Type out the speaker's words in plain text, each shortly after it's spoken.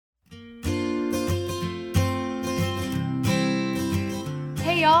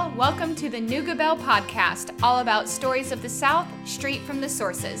Hey y'all, welcome to the Nooga Bell podcast, all about stories of the South, straight from the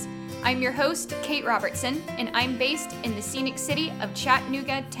sources. I'm your host, Kate Robertson, and I'm based in the scenic city of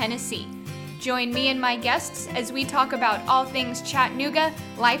Chattanooga, Tennessee. Join me and my guests as we talk about all things Chattanooga,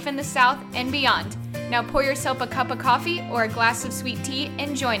 life in the South, and beyond. Now pour yourself a cup of coffee or a glass of sweet tea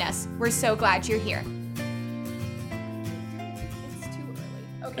and join us. We're so glad you're here. It's too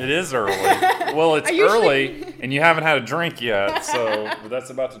early. Okay. It is early. Well, it's early, and you haven't had a drink yet, so that's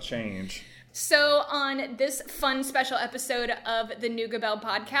about to change. So on this fun special episode of the Nooga Bell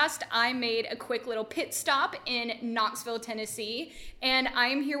podcast, I made a quick little pit stop in Knoxville, Tennessee, and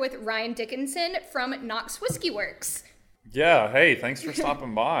I'm here with Ryan Dickinson from Knox Whiskey Works. Yeah, hey, thanks for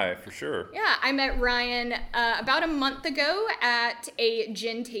stopping by, for sure. Yeah, I met Ryan about a month ago at a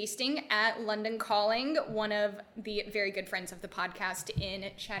gin tasting at London Calling, one of the very good friends of the podcast in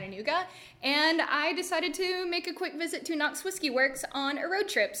Chattanooga, and I decided to make a quick visit to Knox Whiskey Works on a road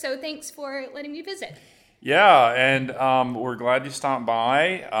trip, so thanks for letting me visit. Yeah, and we're glad you stopped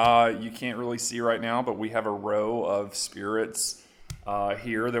by. You can't really see right now, but we have a row of spirits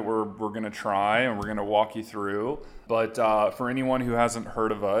here that we're going to try, and we're going to walk you through. But for anyone who hasn't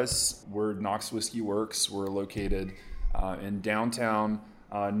heard of us, we're Knox Whiskey Works. We're located in downtown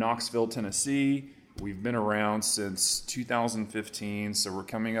Knoxville, Tennessee. We've been around since 2015, so we're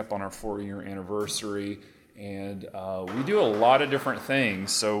coming up on our 4-year anniversary. And we do a lot of different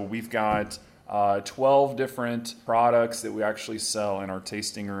things. So we've got 12 different products that we actually sell in our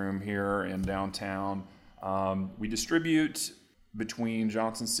tasting room here in downtown. We distribute between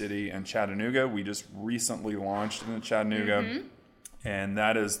Johnson City and Chattanooga. We just recently launched in Chattanooga, and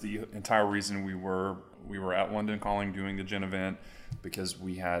that is the entire reason we were at London Calling doing the gin event, because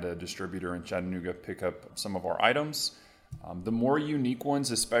we had a distributor in Chattanooga pick up some of our items. The more unique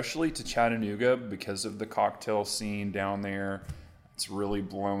ones, especially to Chattanooga, because of the cocktail scene down there, it's really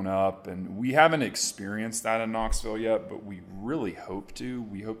blown up, and we haven't experienced that in Knoxville yet, but we really hope to.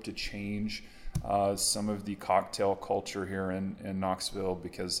 We hope to change some of the cocktail culture here in Knoxville,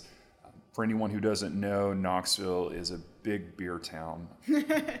 because for anyone who doesn't know, Knoxville is a big beer town.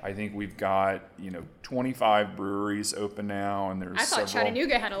 I think we've got 25 breweries open now, and there's I thought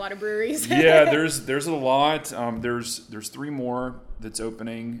Chattanooga had a lot of breweries. Yeah, there's a lot. There's 3 more that's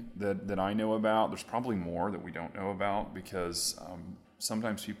opening that I know about. There's probably more that we don't know about, because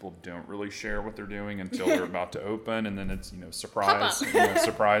sometimes people don't really share what they're doing until they're about to open, and then it's surprise,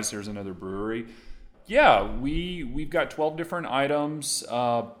 surprise. Here's another brewery. Yeah, we've got 12 different items.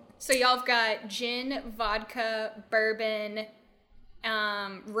 So y'all have got gin, vodka, bourbon,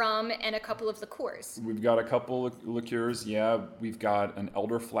 rum, and a couple of liqueurs. We've got a couple of liqueurs. Yeah, we've got an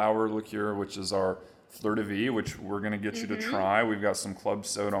elderflower liqueur, which is our Fleur de Vie, which we're going to get you to try. We've got some club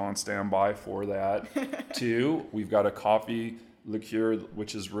soda on standby for that too. We've got a coffee liqueur,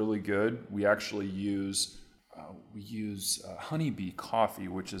 which is really good. We actually use Honeybee Coffee,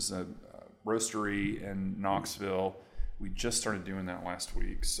 which is a roastery in Knoxville. We just started doing that last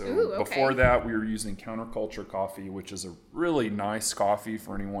week. So Before that, we were using Counterculture Coffee, which is a really nice coffee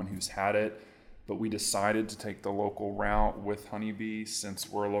for anyone who's had it. But we decided to take the local route with Honeybee. Since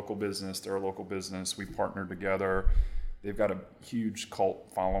we're a local business, they're a local business, we partnered together. They've got a huge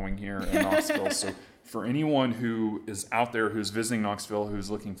cult following here in Knoxville. So for anyone who is out there who's visiting Knoxville,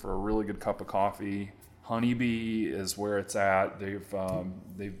 who's looking for a really good cup of coffee, Honeybee is where it's at.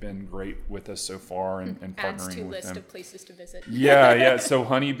 They've been great with us so far and partnering Adds to with list them. of places to visit. Yeah. So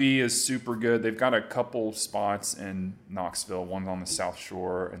Honeybee is super good. They've got a couple spots in Knoxville, one on the South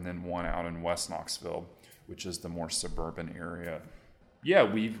Shore and then one out in West Knoxville, which is the more suburban area. Yeah,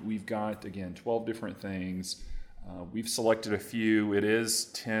 we've got, again, 12 different things. We've selected a few. It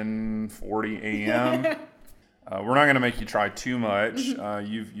is 10:40 a.m. We're not going to make you try too much.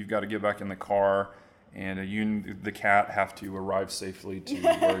 You've got to get back in the car, and you and the cat have to arrive safely to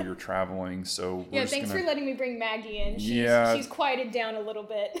where you're traveling. So thanks for letting me bring Maggie in. She's quieted down a little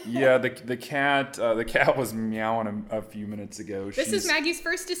bit. Yeah, the cat was meowing a few minutes ago. This is Maggie's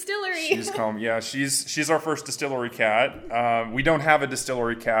first distillery. She's calm. Yeah, she's our first distillery cat. We don't have a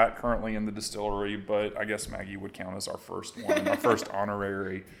distillery cat currently in the distillery, but I guess Maggie would count as our first one, our first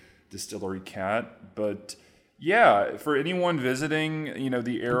honorary distillery cat. But yeah, for anyone visiting,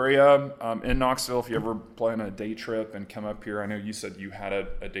 the area in Knoxville, if you ever plan a day trip and come up here, I know you said you had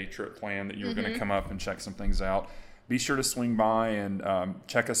a day trip plan that you were going to come up and check some things out. Be sure to swing by and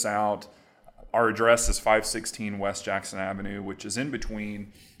check us out. Our address is 516 West Jackson Avenue, which is in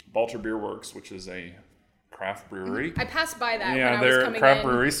between Balter Beer Works, which is a craft brewery. I passed by that when Yeah, I was they're coming craft in.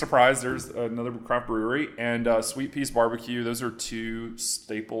 brewery. Surprise! There's another craft brewery and Sweet Peace Barbecue. Those are two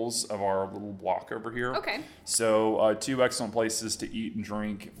staples of our little block over here. Okay. So two excellent places to eat and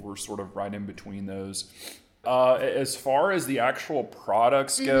drink. We're sort of right in between those. As far as the actual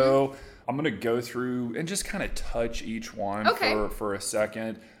products go, I'm going to go through and just kind of touch each one for a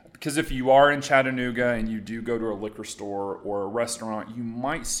second. Because if you are in Chattanooga and you do go to a liquor store or a restaurant, you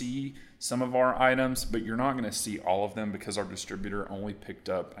might see some of our items, but you're not going to see all of them because our distributor only picked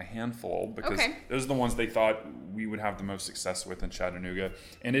up a handful because those are the ones they thought we would have the most success with in Chattanooga.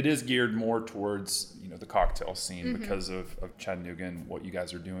 And it is geared more towards, the cocktail scene because of Chattanooga and what you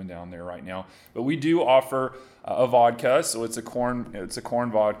guys are doing down there right now. But we do offer a vodka, so it's a corn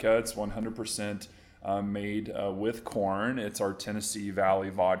vodka. It's 100% made with corn. It's our Tennessee Valley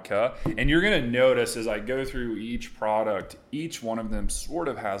vodka. And you're going to notice as I go through each product, each one of them sort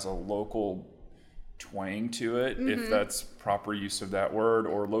of has a local twang to it, if that's proper use of that word,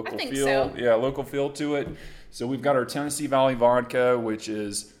 or local feel. So. Yeah, local feel to it. So we've got our Tennessee Valley vodka, which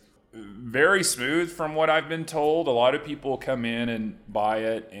is very smooth from what I've been told. A lot of people come in and buy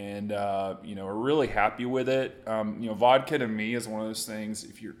it and are really happy with it. Vodka to me is one of those things,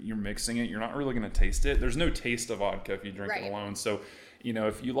 if you're mixing it, you're not really going to taste it. There's no taste of vodka if you drink it alone. So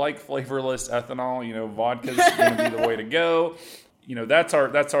if you like flavorless ethanol, vodka's going to be the way to go. That's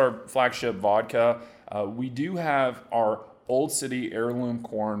our flagship vodka. We do have our Old City Heirloom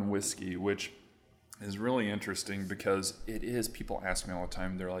Corn Whiskey, which is really interesting because people ask me all the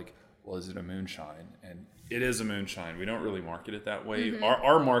time, they're like, well, is it a moonshine? And it is a moonshine. We don't really market it that way.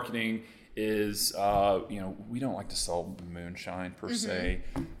 Our marketing is, we don't like to sell moonshine per se.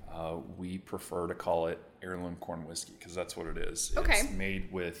 We prefer to call it heirloom corn whiskey because that's what it is. Okay. It's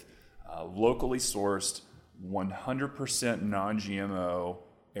made with locally sourced, 100% non-GMO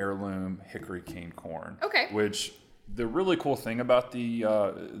heirloom hickory cane corn. Okay. Which the really cool thing about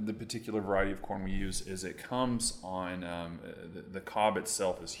the particular variety of corn we use is it comes on the cob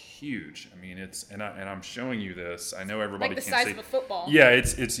itself is huge. I mean, and I'm showing you this. I know everybody like the can't size see. of a football. Yeah,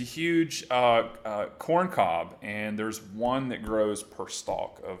 it's a huge corn cob, and there's one that grows per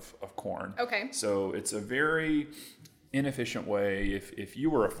stalk of corn. Okay. So it's a very inefficient way. If you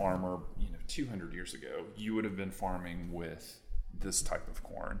were a farmer, 200 years ago, you would have been farming with this type of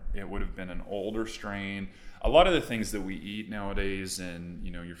corn. It would have been an older strain. A lot of the things that we eat nowadays in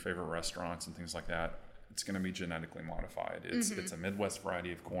your favorite restaurants and things like that, it's going to be genetically modified. It's a Midwest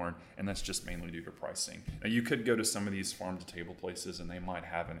variety of corn, and that's just mainly due to pricing. Now, you could go to some of these farm-to-table places, and they might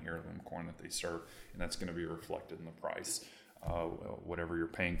have an heirloom corn that they serve, and that's going to be reflected in the price, whatever you're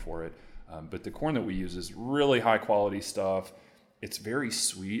paying for it. But the corn that we use is really high-quality stuff. It's very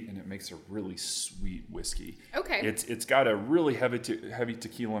sweet, and it makes a really sweet whiskey. Okay. It's got a really heavy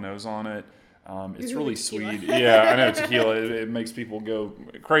tequila nose on it. It's really tequila. sweet. Yeah, I know tequila. It makes people go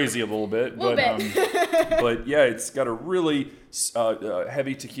crazy a little bit. But yeah, it's got a really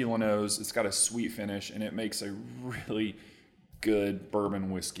heavy tequila nose. It's got a sweet finish, and it makes a really good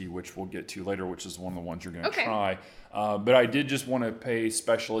bourbon whiskey, which we'll get to later, which is one of the ones you're going to try. But I did just want to pay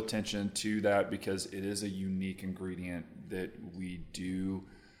special attention to that because it is a unique ingredient that we do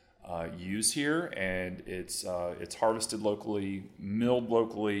use here, and it's harvested locally, milled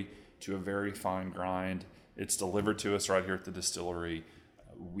locally to a very fine grind. It's delivered to us right here at the distillery.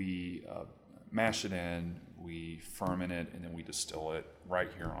 We mash it in, we ferment it, and then we distill it right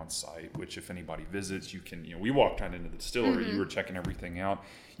here on site, which if anybody visits, you can, we walked right into the distillery. You were checking everything out.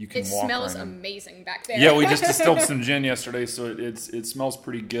 You can walk right in. It smells amazing back there. Yeah, we just distilled some gin yesterday, so it smells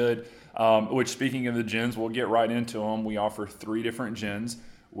pretty good. Which, speaking of the gins, we'll get right into them. We offer 3 different gins,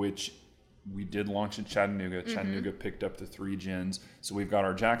 which we did launch in Chattanooga. Chattanooga picked up the 3 gins. So we've got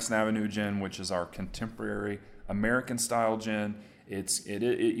our Jackson Avenue gin, which is our contemporary American-style gin. It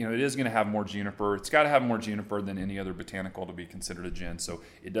is going to have more juniper. It's got to have more juniper than any other botanical to be considered a gin. So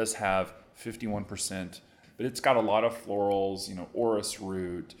it does have 51%, but it's got a lot of florals, orris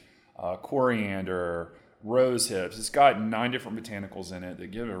root, coriander, rose hips. It's got 9 different botanicals in it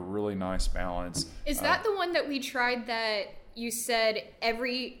that give it a really nice balance. Is that the one that we tried that you said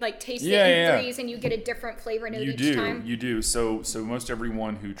taste it in 3s and you get a different flavor note each time? You do. So most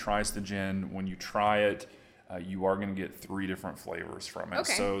everyone who tries the gin, when you try it, you are going to get 3 different flavors from it.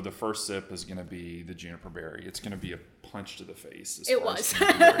 Okay. So the first sip is going to be the juniper berry. It's going to be a punch to the face. It was.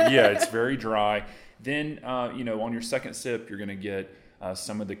 Yeah, it's very dry. Then, on your second sip, you're going to get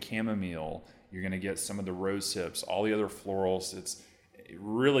some of the chamomile. You're going to get some of the rose hips, all the other florals. It's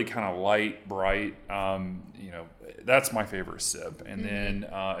really kind of light, bright. That's my favorite sip. And then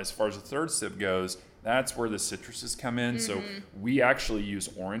as far as the third sip goes, that's where the citruses come in. So we actually use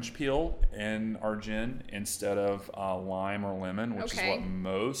orange peel in our gin instead of lime or lemon, which is what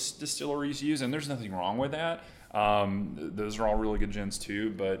most distilleries use. And there's nothing wrong with that. Those are all really good gins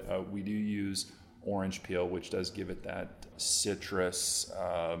too, but we do use orange peel, which does give it that citrus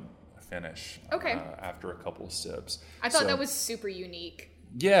finish after a couple of sips. I thought that was super unique.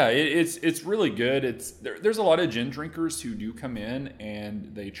 Yeah, it's really good. There's a lot of gin drinkers who do come in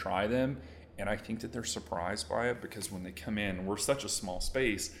and they try them, and I think that they're surprised by it because when they come in, we're such a small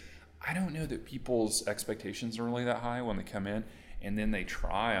space. I don't know that people's expectations are really that high when they come in, and then they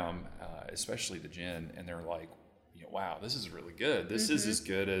try them, especially the gin, and they're like, wow, this is really good. This is as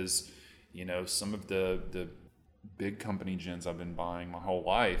good as some of the big company gins I've been buying my whole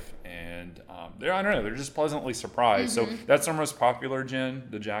life, and I don't know, they're just pleasantly surprised. So that's our most popular gin,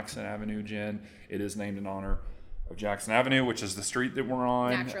 the Jackson Avenue gin. It is named in honor of Jackson Avenue, which is the street that we're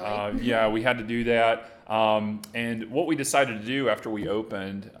on. Naturally. Yeah, we had to do that. And what we decided to do after we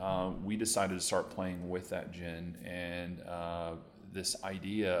opened, we decided to start playing with that gin, and this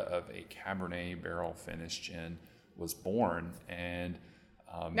idea of a Cabernet barrel finished gin was born. And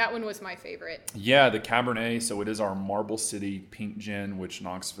that one was my favorite. Yeah, the Cabernet. So it is our Marble City pink gin, which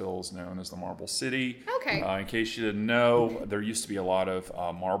Knoxville is known as the Marble City. Okay. In case you didn't know, there used to be a lot of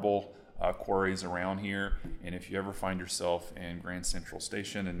marble quarries around here. And if you ever find yourself in Grand Central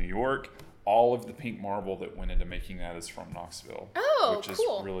Station in New York, all of the pink marble that went into making that is from Knoxville. Oh, which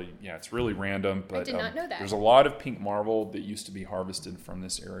cool. is really, it's really random. But I did not know that. There's a lot of pink marble that used to be harvested from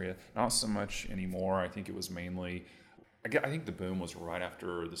this area. Not so much anymore. I think it was mainly... I think the boom was right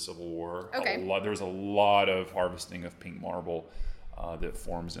after the Civil War. Okay. There was a lot of harvesting of pink marble that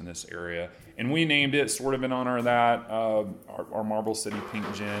forms in this area. And we named it sort of in honor of that, our Marble City Pink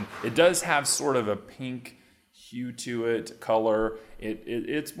Gin. It does have sort of a pink hue to it, color.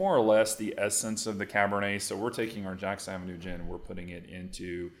 It's more or less the essence of the Cabernet. So we're taking our Jackson Avenue gin and we're putting it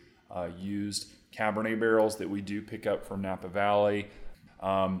into used Cabernet barrels that we do pick up from Napa Valley.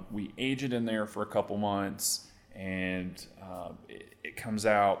 We age it in there for a couple months. And it comes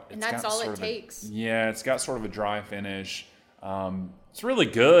out. And that's all it takes. It's got sort of a dry finish. It's really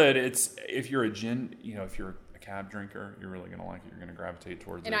good. If you're a gin, if you're a cab drinker, you're really going to like it. You're going to gravitate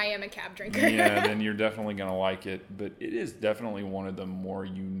towards it. And I am a cab drinker. Yeah, then you're definitely going to like it. But it is definitely one of the more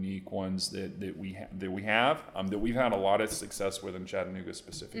unique ones that we have that we've had a lot of success with in Chattanooga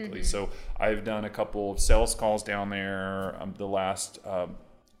specifically. So I've done a couple of sales calls down there the last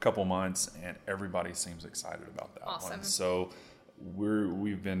couple months, and everybody seems excited about that one. So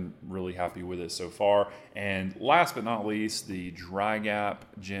we've been really happy with it so far. And last but not least, the Dry Gap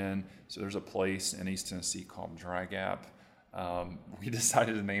gin. So there's a place in East Tennessee called Dry Gap. We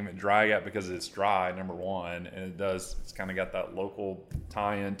decided to name it Dry Gap because it's dry, number one, and it's kind of got that local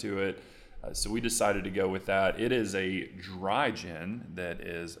tie into it. So we decided to go with that. It is a dry gin that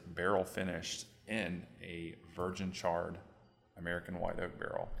is barrel finished in a virgin charred American white oak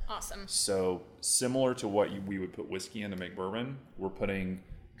barrel. Awesome. So similar to what we would put whiskey in to make bourbon, we're putting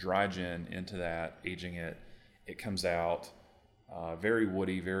dry gin into that, aging it. It comes out very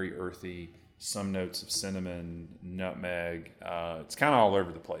woody, very earthy, some notes of cinnamon, nutmeg. It's kind of all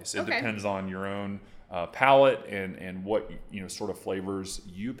over the place. It depends on your own palate and what sort of flavors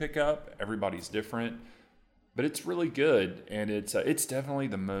you pick up. Everybody's different, but it's really good, and it's definitely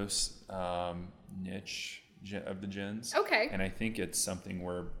the most niche of the gins. Okay. And I think it's something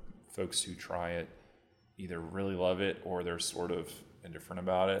where folks who try it either really love it or they're sort of indifferent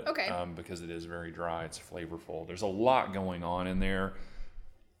about it. Okay. Because it is very dry. It's flavorful. There's a lot going on in there.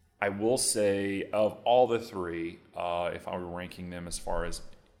 I will say of all the three, if I were ranking them as far as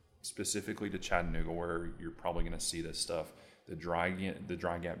specifically to Chattanooga, where you're probably going to see this stuff, the Dry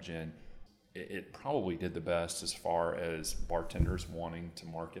Gap gin, it probably did the best as far as bartenders wanting to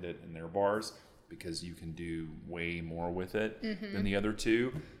market it in their bars, because you can do way more with it than the other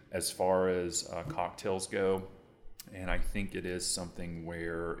two as far as cocktails go. And I think it is something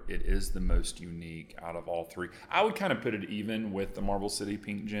where it is the most unique out of all three. I would kind of put it even with the Marble City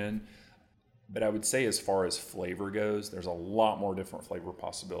Pink Gin, but I would say as far as flavor goes, there's a lot more different flavor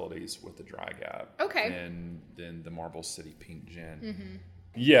possibilities with the Dry Gap than the Marble City Pink Gin.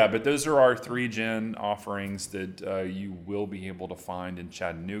 Yeah, but those are our three gin offerings that you will be able to find in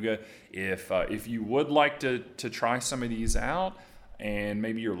Chattanooga. If you would like to try some of these out, and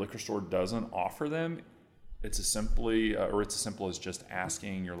maybe your liquor store doesn't offer them, it's as simple as just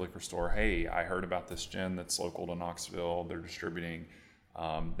asking your liquor store, "Hey, I heard about this gin that's local to Knoxville. They're distributing."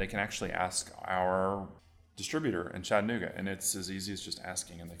 They can actually ask our distributor in Chattanooga, and it's as easy as just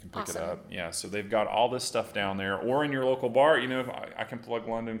asking, and they can pick it Awesome. up. Yeah, so they've got all this stuff down there, or in your local bar. You know, if I can plug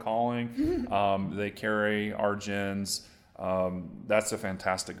London Calling. They carry our gins. That's a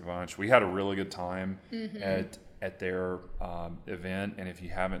fantastic bunch. We had a really good time at their event, and if you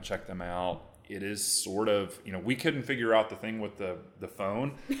haven't checked them out, it is sort of, you know, we couldn't figure out the thing with the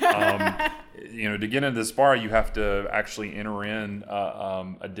phone. You know, to get into this bar, you have to actually enter in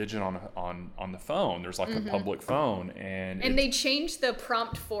a digit on the phone. There's like a public phone, and they changed the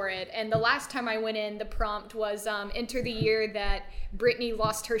prompt for it. And the last time I went in, the prompt was enter the year that Brittany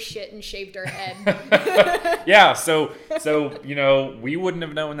lost her shit and shaved her head. Yeah, so you know, we wouldn't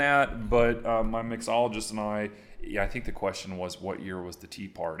have known that, but my mixologist and I think the question was, what year was the tea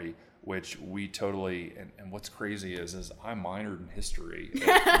party? Which we totally, and what's crazy is I minored in history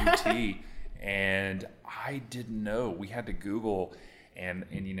at UT, and I didn't know. We had to Google, and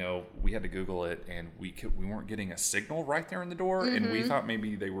you know, we had to Google it, and we weren't getting a signal right there in the door, and we thought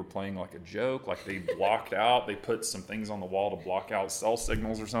maybe they were playing like a joke, like they blocked out, they put some things on the wall to block out cell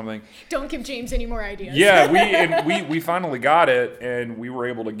signals or something. Don't give James any more ideas. Yeah, we finally got it, and we were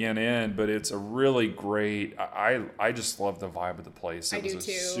able to get in, but it's a really great, I just love the vibe of the place. It was a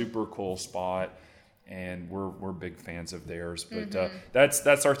super cool spot, and we're big fans of theirs. But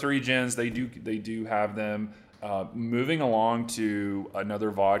that's our 3 gins. They do have them. Moving along to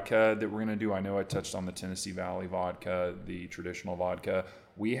another vodka that we're going to do. I know I touched on the Tennessee Valley vodka, the traditional vodka.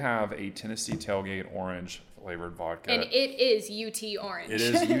 We have a Tennessee Tailgate Orange flavored vodka. And it is UT Orange. It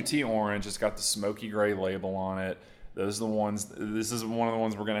is UT Orange. It's got the smoky gray label on it. Those are the ones. This is one of the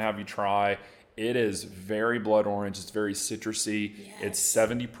ones we're going to have you try. It is very blood orange. It's very citrusy. Yes. It's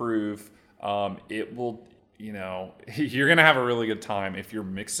 70 proof. It will, you know, you're going to have a really good time if you're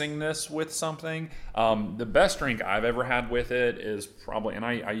mixing this with something. The best drink I've ever had with it is probably, and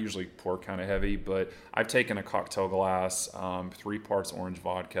I usually pour kind of heavy, but I've taken a cocktail glass, 3 parts orange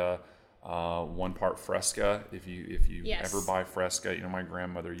vodka, 1 part Fresca. If you ever buy Fresca, you know, my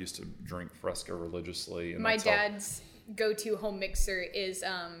grandmother used to drink Fresca religiously. And my dad's go-to home mixer is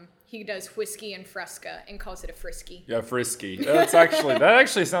he does whiskey and Fresca and calls it a frisky. Yeah, frisky. That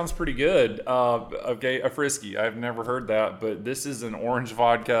actually sounds pretty good. Okay, a frisky. I've never heard that, but this is an orange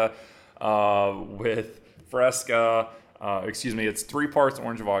vodka with Fresca. It's 3 parts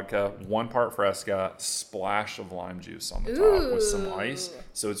orange vodka, 1 part Fresca, splash of lime juice on the top with some ice.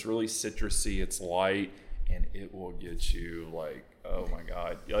 So it's really citrusy. It's light, and it will get you like, oh my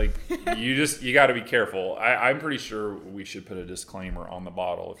God. Like you got to be careful. I'm pretty sure we should put a disclaimer on the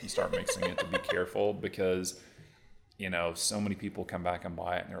bottle if you start mixing it to be careful, because, you know, so many people come back and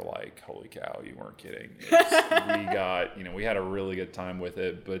buy it and they're like, holy cow, you weren't kidding. We had a really good time with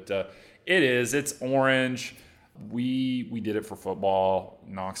it, but it's orange. We did it for football.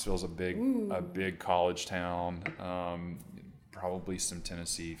 Knoxville's a big college town. Probably some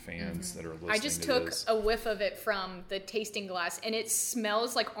Tennessee fans that are listening. I just took a whiff of it from the tasting glass, and it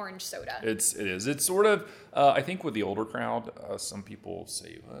smells like orange soda. It is. It's sort of, I think with the older crowd, some people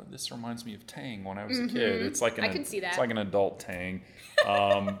say, this reminds me of Tang when I was a kid. It's like I can see that. It's like an adult Tang.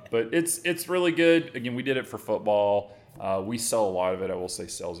 But it's really good. Again, we did it for football. We sell a lot of it. I will say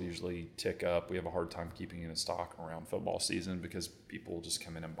sales usually tick up. We have a hard time keeping it in stock around football season because people will just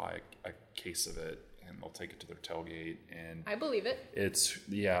come in and buy a case of it, and they'll take it to their tailgate. And I believe it.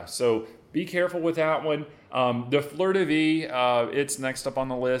 So be careful with that one. The Fleur de Vie, it's next up on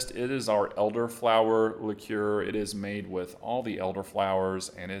the list. It is our elderflower liqueur. It is made with all the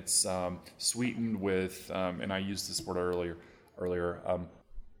elderflowers, and it's sweetened with, and I used this word earlier,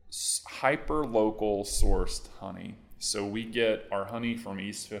 hyper local sourced honey. So we get our honey from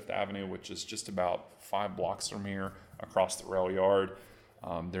East Fifth Avenue, which is just about 5 blocks from here, across the rail yard.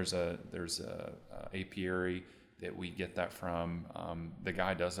 There's a apiary that we get that from. The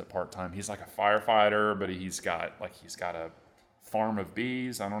guy does it part-time. He's like a firefighter, but he's got a farm of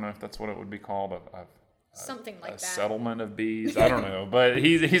bees. I don't know if that's what it would be called. Something like that. Settlement of bees. I don't know, but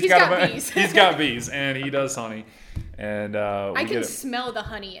he's got bees. He's got bees, and he does honey. And I can smell the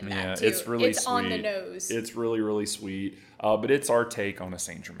honey in that too. It's really sweet. On the nose. It's really, really sweet. But it's our take on a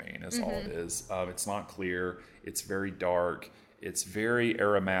Saint Germain. Is all it is. It's not clear. It's very dark. It's very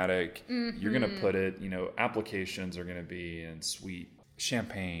aromatic. You're going to put it, applications are going to be in sweet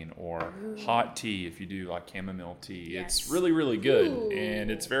champagne or hot tea if you do like chamomile tea. Yes. It's really, really good. And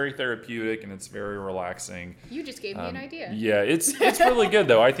it's very therapeutic and it's very relaxing. You just gave me an idea. Yeah, it's really good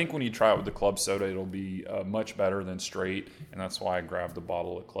though. I think when you try it with the club soda, it'll be much better than straight. And that's why I grabbed the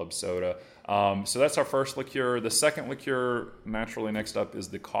bottle of club soda. So that's our first liqueur. The second liqueur, naturally next up, is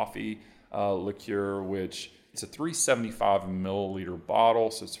the coffee liqueur, which it's a 375 milliliter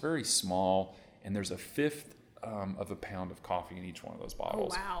bottle, so it's very small. and there's a fifth of a pound of coffee in each one of those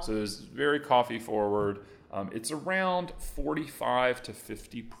bottles. Oh, wow. So it's very coffee forward. It's around 45 to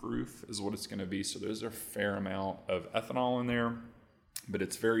 50 proof is what it's going to be. So there's a fair amount of ethanol in there, but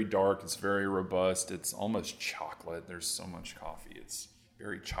it's very dark. It's very robust. It's almost chocolate. There's so much coffee. It's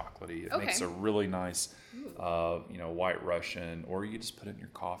very chocolatey. It makes a really nice, White Russian, or you just put it in your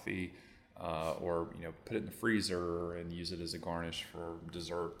coffee. Or put it in the freezer and use it as a garnish for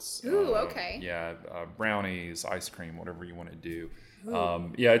desserts. Ooh, okay. Brownies, ice cream, whatever you want to do.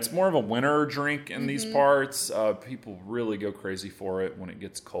 It's more of a winter drink in these parts. People really go crazy for it when it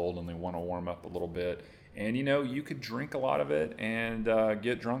gets cold and they want to warm up a little bit. And you could drink a lot of it and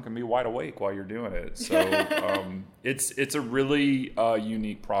get drunk and be wide awake while you're doing it. So it's a really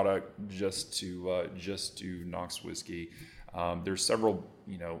unique product just to Knox whiskey. There's several,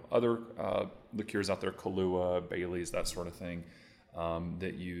 other liqueurs out there, Kahlua, Bailey's, that sort of thing,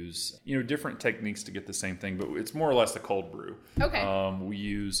 that use, different techniques to get the same thing, but it's more or less a cold brew. Okay. We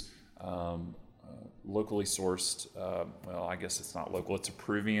use locally sourced, I guess it's not local, it's a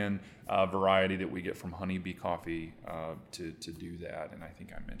Peruvian variety that we get from Honeybee Coffee to do that, and I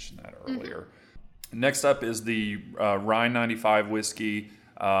think I mentioned that earlier. Next up is the Rye 95 whiskey.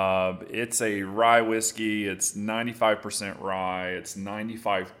 It's a rye whiskey. It's 95% rye. It's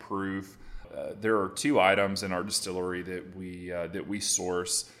 95 proof. There are 2 items in our distillery that we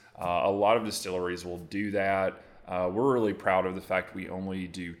source. A lot of distilleries will do that. We're really proud of the fact we only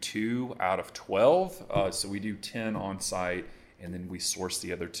do 2 out of 12. So we do 10 on site, and then we source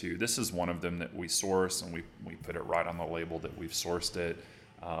the other 2. This is one of them that we source, and we put it right on the label that we've sourced it.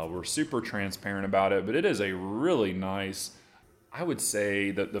 We're super transparent about it, but it is a really nice. I would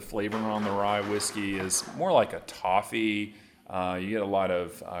say that the flavor on the rye whiskey is more like a toffee. You get a lot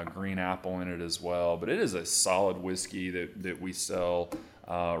of green apple in it as well, but it is a solid whiskey that we sell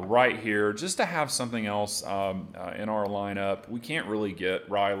right here just to have something else in our lineup. We can't really get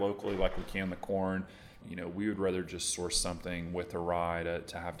rye locally like we can the corn. We would rather just source something with a rye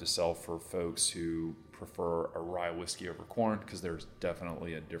to have to sell for folks who prefer a rye whiskey over corn, because there's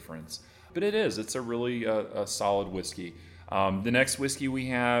definitely a difference. But it's a really a solid whiskey. The next whiskey we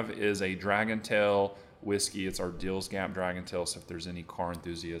have is a Dragon Tail whiskey. It's our Deals Gap Dragon Tail. So if there's any car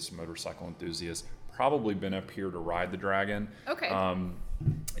enthusiasts, motorcycle enthusiasts, probably been up here to ride the Dragon. Okay.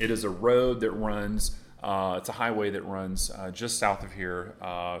 It is a road that runs, it's a highway that runs just south of here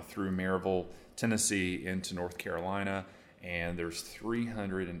through Maryville, Tennessee into North Carolina. And there's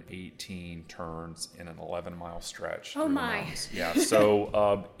 318 turns in an 11-mile stretch. Oh my. Yeah,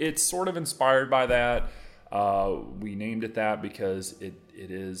 so it's sort of inspired by that. We named it that because it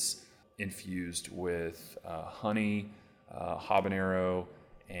is infused with honey, habanero,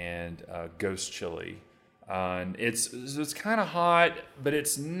 and ghost chili. And it's kind of hot, but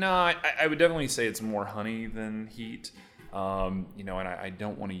it's not. I would definitely say it's more honey than heat. And I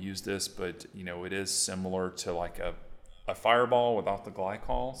don't want to use this, but it is similar to like a Fireball without the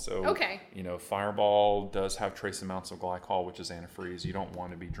glycol. So, okay. Fireball does have trace amounts of glycol, which is antifreeze. You don't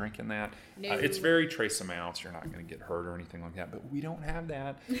want to be drinking that. No. It's very trace amounts. You're not going to get hurt or anything like that. But we don't have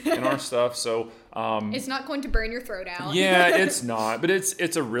that in our stuff. So it's not going to burn your throat out. Yeah, it's not. But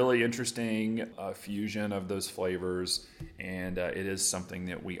it's a really interesting fusion of those flavors, and it is something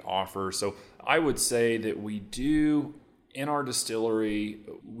that we offer. So I would say that we do. In our distillery,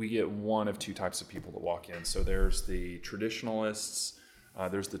 we get one of 2 types of people that walk in. So there's the traditionalists,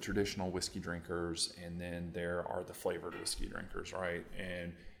 there's the traditional whiskey drinkers, and then there are the flavored whiskey drinkers, right?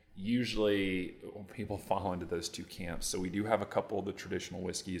 And usually people fall into those 2 camps. So we do have a couple of the traditional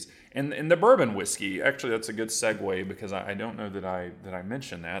whiskeys. And the bourbon whiskey, actually that's a good segue, because I don't know that I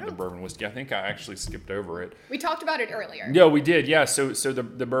mentioned that, the bourbon whiskey. I think I actually skipped over it. We talked about it earlier. Yeah, we did, yeah. So the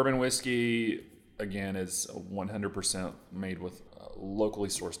bourbon whiskey, again, is 100% made with locally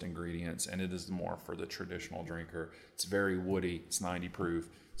sourced ingredients, and it is more for the traditional drinker. It's very woody. It's 90 proof.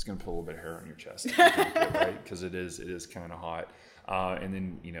 It's going to put a little bit of hair on your chest, right? Because it is kind of hot. And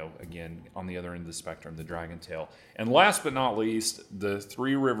then, again, on the other end of the spectrum, the Dragon Tail. And last but not least, the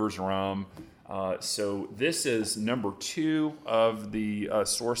Three Rivers Rum. So this is number 2 of the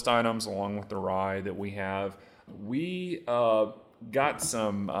sourced items, along with the rye that we have. We got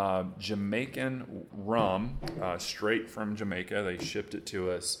some Jamaican rum straight from Jamaica. They shipped it to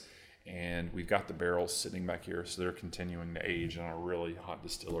us, and we've got the barrels sitting back here, so they're continuing to age in a really hot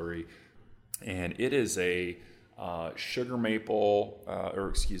distillery. And it is a sugar maple,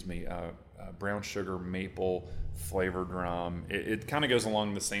 brown sugar maple flavored rum. It kind of goes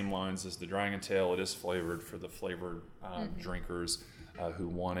along the same lines as the Dragon Tail. It is flavored for the flavored drinkers. who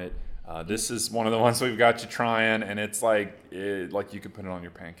want it. This is one of the ones we've got you trying, and it's like you could put it on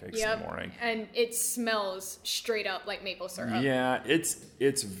your pancakes in the morning. And it smells straight up like maple syrup. Yeah,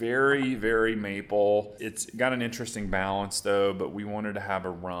 it's very, very maple. It's got an interesting balance though, but we wanted to have a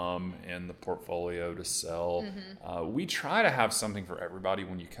rum in the portfolio to sell. We try to have something for everybody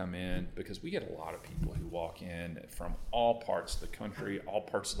when you come in, because we get a lot of people who walk in from all parts of the country, all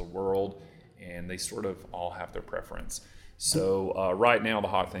parts of the world, and they sort of all have their preference. So right now the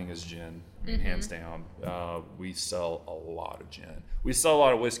hot thing is gin, hands down. We sell a lot of gin. We sell a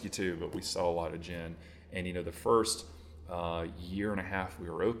lot of whiskey too, but we sell a lot of gin. And the first year and a half we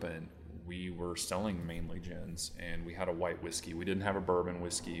were open, we were selling mainly gins, and we had a white whiskey. We didn't have a bourbon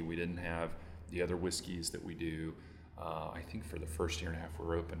whiskey. We didn't have the other whiskeys that we do. I think for the first year and a half we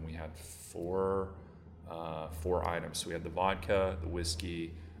were open, we had four items. So we had the vodka, the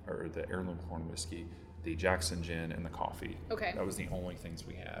whiskey, or the heirloom corn whiskey, the Jackson gin, and the coffee. Okay. That was the only things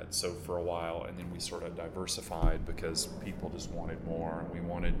we had. So for a while, and then we sort of diversified because people just wanted more, and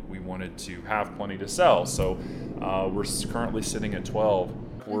we wanted to have plenty to sell. So we're currently sitting at 12.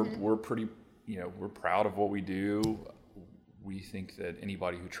 We're pretty, we're proud of what we do. We think that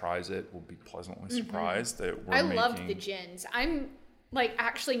anybody who tries it will be pleasantly surprised that we're making... I loved the gins. I'm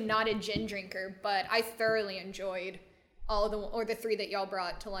actually not a gin drinker, but I thoroughly enjoyed all of the three that y'all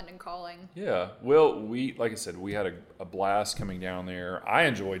brought to London Calling. Yeah. Well, like I said, we had a blast coming down there. I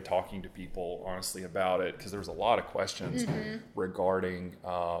enjoyed talking to people, honestly, about it, because there was a lot of questions regarding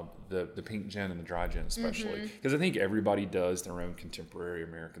the pink gin and the dry gin, especially. Because I think everybody does their own contemporary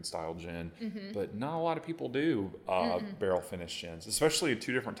American-style gin, but not a lot of people do barrel-finished gins, especially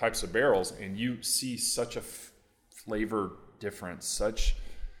 2 different types of barrels, and you see such a flavor difference,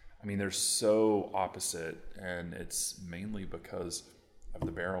 they're so opposite, and it's mainly because of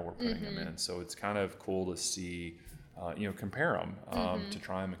the barrel we're putting them in. So it's kind of cool to see, compare them, to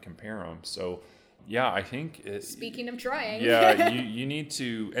try them and compare them. So, yeah, I think... Speaking of trying. Yeah, you need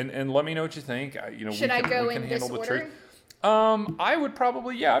to... And let me know what you think. Should I go in this order? I'd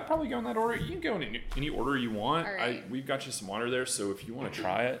probably go in that order. You can go in any order you want. All right. We've got you some water there, so if you want to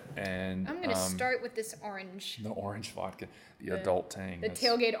try it, and I'm going to start with this orange. The orange vodka, the adult tang. The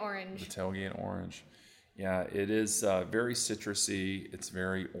tailgate orange. The tailgate orange. Yeah, it is very citrusy. It's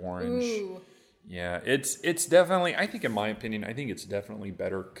very orange. Ooh. Yeah, it's definitely, I think in my opinion, it's definitely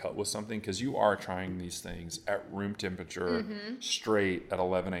better cut with something, because you are trying these things at room temperature straight at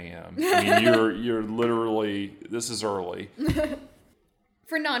 11 a.m. You're literally, this is early.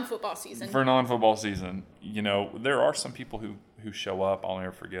 For non-football season. There are some people who show up. I'll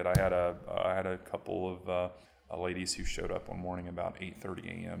never forget, I had a couple of ladies who showed up one morning about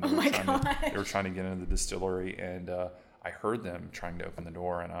 8:30 a.m. Oh my gosh. They were trying to get into the distillery, and I heard them trying to open the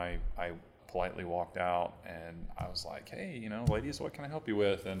door, and I politely walked out, and I was like, hey, ladies, what can I help you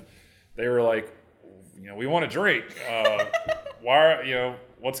with? And they were like, we want a drink.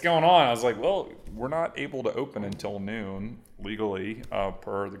 What's going on? I was like, well, we're not able to open until noon legally,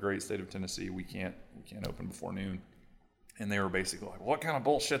 per the great state of Tennessee. We can't open before noon. And they were basically like, what kind of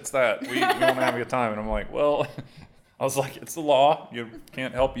bullshit's that? We want to have a good time. And I'm like, well, I was like, it's the law. You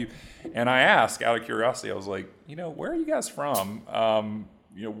can't help you. And I asked out of curiosity, I was like, where are you guys from?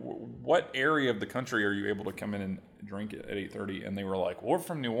 What area of the country are you able to come in and drink it at 8:30? And they were like, well, we're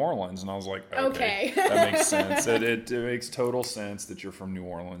from New Orleans. And I was like, okay. That makes sense. It makes total sense that you're from New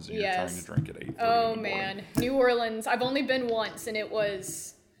Orleans and you're trying to drink at 8:30. Oh, man. New Orleans. I've only been once, and it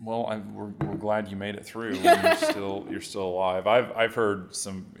was... Well, we're glad you made it through. You're still alive. I've heard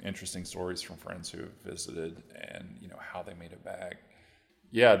some interesting stories from friends who have visited, and how they made it back.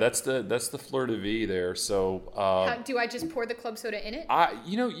 Yeah, that's the Fleur de Vie there. So do I just pour the club soda in it?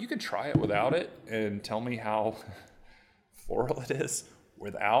 You could try it without it and tell me how floral it is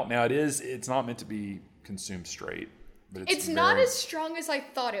without. Now it's not meant to be consumed straight, but it's not as strong as I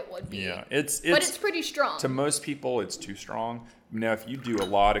thought it would be. Yeah, but it's pretty strong. To most people, it's too strong. Now, if you do a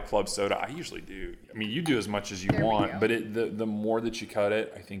lot of club soda, I usually do. You do as much as you want, but the more that you cut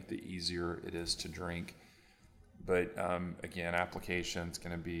it, I think the easier it is to drink. But again, application's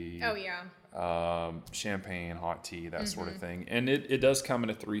going to be champagne, hot tea, that sort of thing. And it does come in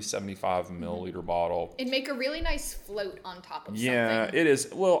a 375 milliliter bottle. It'd make a really nice float on top of something. Yeah, it is.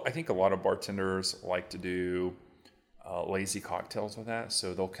 Well, I think a lot of bartenders like to do lazy cocktails with that.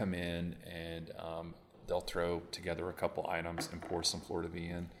 So they'll come in and they'll throw together a couple items and pour some Fleur de Vie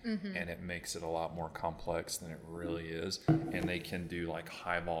in. And it makes it a lot more complex than it really is. And they can do like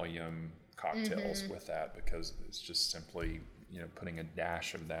high volume cocktails with that, because it's just simply putting a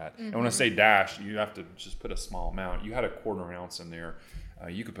dash of that. And when I say dash, you have to just put a small amount. You had a 1/4 ounce in there.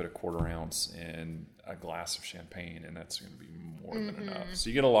 you could put a 1/4 ounce in a glass of champagne, and that's going to be more than enough. So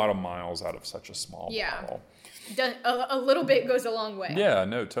you get a lot of miles out of such a small bottle. A little bit goes a long way. Yeah,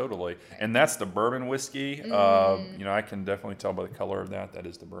 no, totally. And that's the bourbon whiskey. I can definitely tell by the color of that. That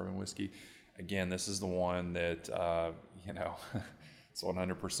is the bourbon whiskey. Again, this is the one that, it's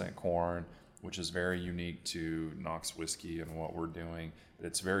 100% corn, which is very unique to Knox whiskey and what we're doing.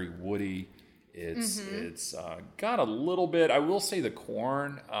 It's very woody. It's got a little bit, I will say the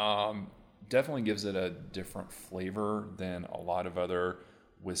corn definitely gives it a different flavor than a lot of other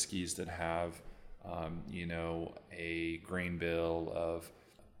whiskeys that have, a grain bill of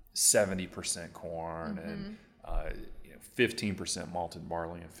 70% corn and 15% malted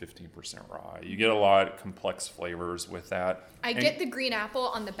barley and 15% rye. You get a lot of complex flavors with that. I get the green apple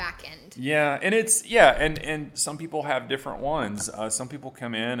on the back end. Yeah, and and some people have different ones. Some people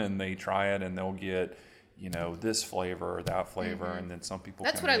come in and they try it and they'll get, this flavor or that flavor, and then some people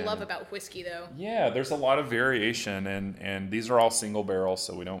That's what I love about whiskey, though. Yeah, there's a lot of variation, and these are all single barrels,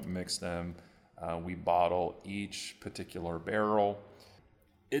 so we don't mix them. We bottle each particular barrel.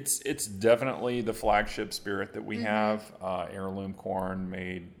 It's definitely the flagship spirit that we have, heirloom corn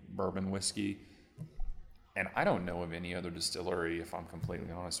made bourbon whiskey. And I don't know of any other distillery, if I'm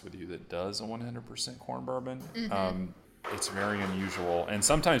completely honest with you, that does a 100% corn bourbon. It's very unusual. And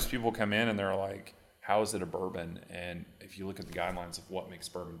sometimes people come in and they're like, how is it a bourbon? And if you look at the guidelines of what makes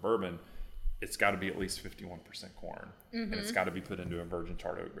bourbon, it's got to be at least 51% corn. And it's got to be put into a virgin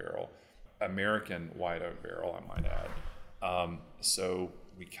tart oak barrel. American white oak barrel, I might add. So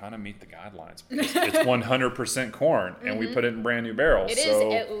we kind of meet the guidelines because it's 100% corn, and we put it in brand new barrels. It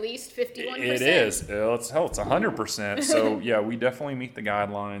is at least 51%. It is. It's 100%. So yeah, we definitely meet the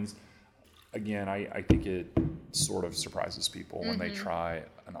guidelines. Again, I think it sort of surprises people when they try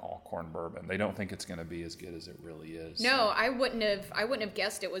an all corn bourbon. They don't think it's going to be as good as it really is. No, I wouldn't have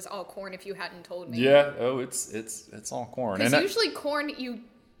guessed it was all corn if you hadn't told me. Yeah. Oh, it's all corn. Because usually corn, you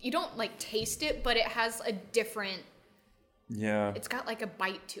don't like taste it, but it has a different. Yeah, it's got like a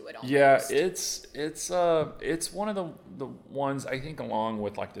bite to it almost. Yeah, it's one of the ones I think along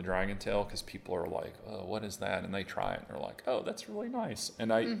with like the Dragon Tail, because people are like, oh, what is that? And they try it and they're like, oh, that's really nice.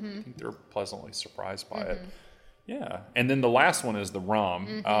 And I think they're pleasantly surprised by it. Yeah, and then the last one is the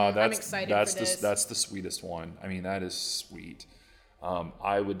rum. I'm excited for this. That's the sweetest one. I mean, that is sweet.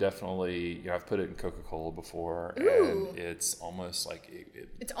 I would definitely, I've put it in Coca-Cola before, and it's almost like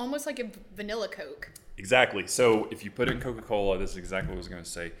it's almost like a vanilla Coke. Exactly. So if you put it in Coca-Cola, this is exactly what I was going to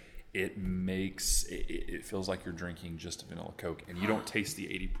say. It makes it feels like you're drinking just a vanilla Coke, and you don't taste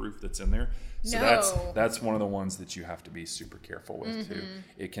the 80 proof that's in there. So that's one of the ones that you have to be super careful with too.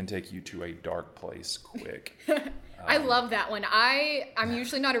 It can take you to a dark place quick. I love that one. I'm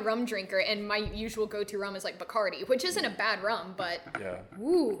usually not a rum drinker, and my usual go-to rum is like Bacardi, which isn't a bad rum, but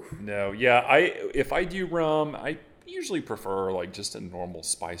ooh. No, yeah. If I do rum, I usually prefer like just a normal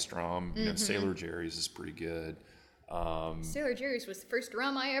spiced rum. Sailor Jerry's is pretty good. Sailor Jerry's was the first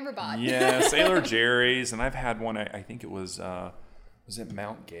rum I ever bought. Yeah, Sailor Jerry's, and I've had one. I think it was it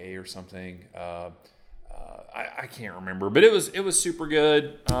Mount Gay or something? I can't remember, but it was super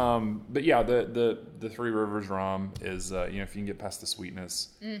good. But yeah, the Three Rivers rum is if you can get past the sweetness,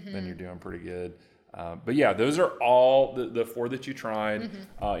 then you're doing pretty good. But yeah, those are all the four that you tried.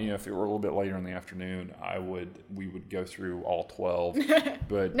 If it were a little bit later in the afternoon, we would go through all 12.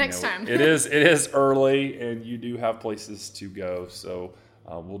 But next time, it is early, and you do have places to go, so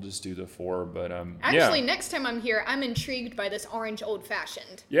we'll just do the four. But actually, next time I'm here, I'm intrigued by this orange old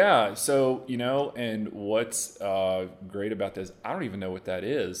fashioned. Yeah, so and what's great about this, I don't even know what that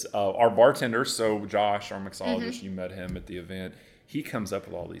is. Our bartender, so Josh, our mixologist, you met him at the event. He comes up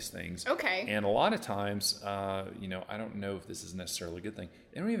with all these things. Okay. And a lot of times, I don't know if this is necessarily a good thing.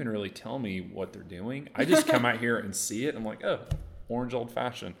 They don't even really tell me what they're doing. I just come out here and see it. I'm like, oh, orange old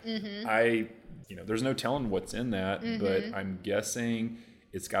fashioned. There's no telling what's in that, but I'm guessing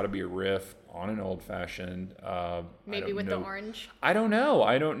it's got to be a riff on an old fashioned. Maybe with the orange? I don't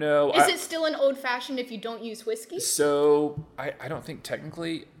know. Is it still an old fashioned if you don't use whiskey? So I don't think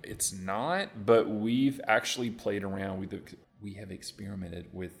technically it's not, but we've actually played around with it. We have experimented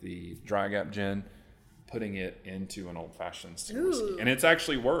with the Dry Gap Gin, putting it into an old-fashioned still whiskey. And it's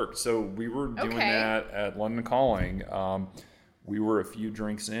actually worked. So we were doing that at London Calling. We were a few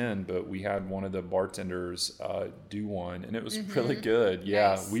drinks in, but we had one of the bartenders do one, and it was really good.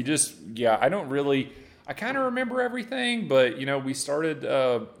 Yeah, nice. I kind of remember everything, but, we started,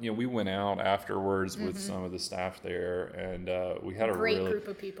 we went out afterwards with some of the staff there, and we had a great group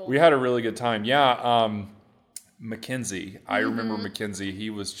of people. We had a really good time. Yeah, Mackenzie. I remember Mackenzie. He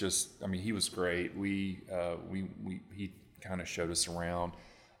was he was great. He kind of showed us around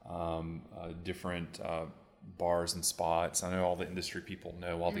different bars and spots. I know all the industry people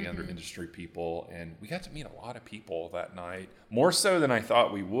know all the other industry people, and we got to meet a lot of people that night, more so than I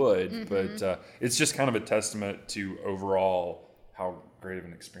thought we would. But it's just kind of a testament to overall how great of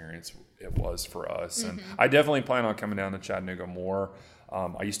an experience it was for us. And I definitely plan on coming down to Chattanooga more.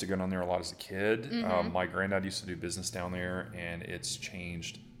 I used to go down there a lot as a kid. My granddad used to do business down there, and it's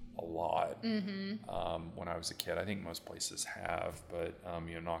changed a lot when I was a kid. I think most places have, but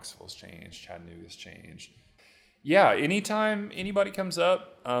Knoxville's changed, Chattanooga's changed. Yeah, anytime anybody comes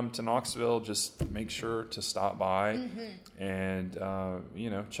up to Knoxville, just make sure to stop by and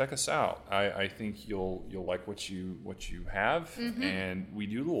check us out. I think you'll like what you have, and we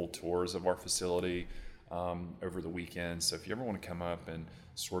do little tours of our facility over the weekend. So if you ever want to come up and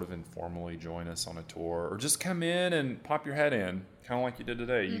sort of informally join us on a tour, or just come in and pop your head in, kind of like you did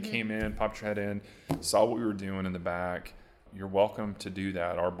today. You came in, popped your head in, saw what we were doing in the back. You're welcome to do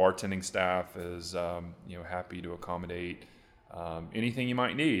that. Our bartending staff is, happy to accommodate anything you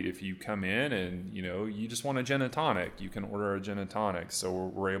might need. If you come in and, you just want a gin and tonic, you can order a gin and tonic. So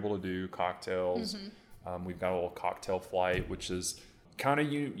we're able to do cocktails. We've got a little cocktail flight, which is kind of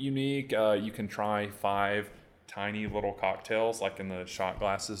unique. You can try 5 tiny little cocktails, like in the shot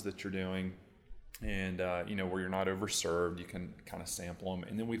glasses that you're doing. And, where you're not overserved, you can kind of sample them.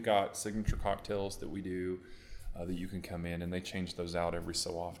 And then we've got signature cocktails that we do. That you can come in, and they change those out every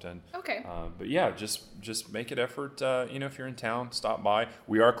so often. Okay. But yeah, just make an effort. If you're in town, stop by.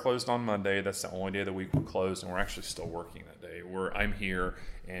 We are closed on Monday. That's the only day of the week we're closed, and we're actually still working that day. I'm here,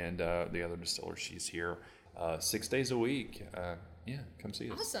 and the other distiller, she's here 6 days a week. Come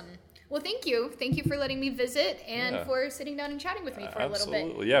see us. Awesome. Well, thank you. Thank you for letting me visit and for sitting down and chatting with me for a little bit.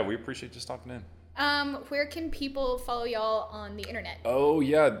 Absolutely. Yeah, we appreciate you stopping in. Where can people follow y'all on the internet? Oh,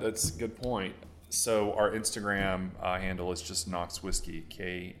 yeah, that's a good point. So our Instagram handle is just Knox Whiskey,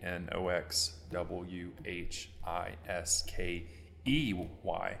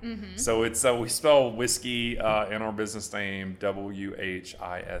 KNOXWHISKEY. So it's we spell whiskey in our business name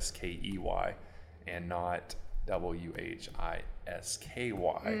WHISKEY and not WHISKY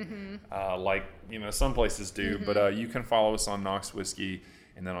like some places do. But you can follow us on Knox Whiskey,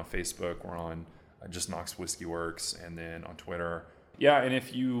 and then on Facebook we're on just Knox Whiskey Works, and then on Twitter. Yeah, and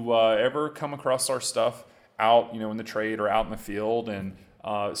if you ever come across our stuff out, in the trade or out in the field, and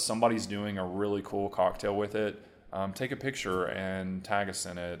somebody's doing a really cool cocktail with it, take a picture and tag us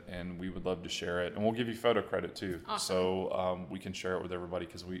in it, and we would love to share it. And we'll give you photo credit too. Awesome. So we can share it with everybody,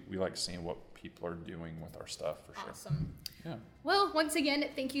 because we like seeing what people are doing with our stuff, for sure. Awesome. Yeah. Well, once again,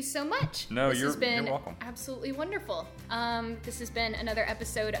 thank you so much. No, this has been you're welcome. Absolutely wonderful. This has been another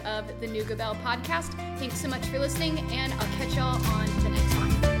episode of the Nougat Bell podcast. Thanks so much for listening, and I'll catch y'all on the next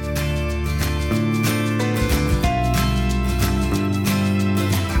one.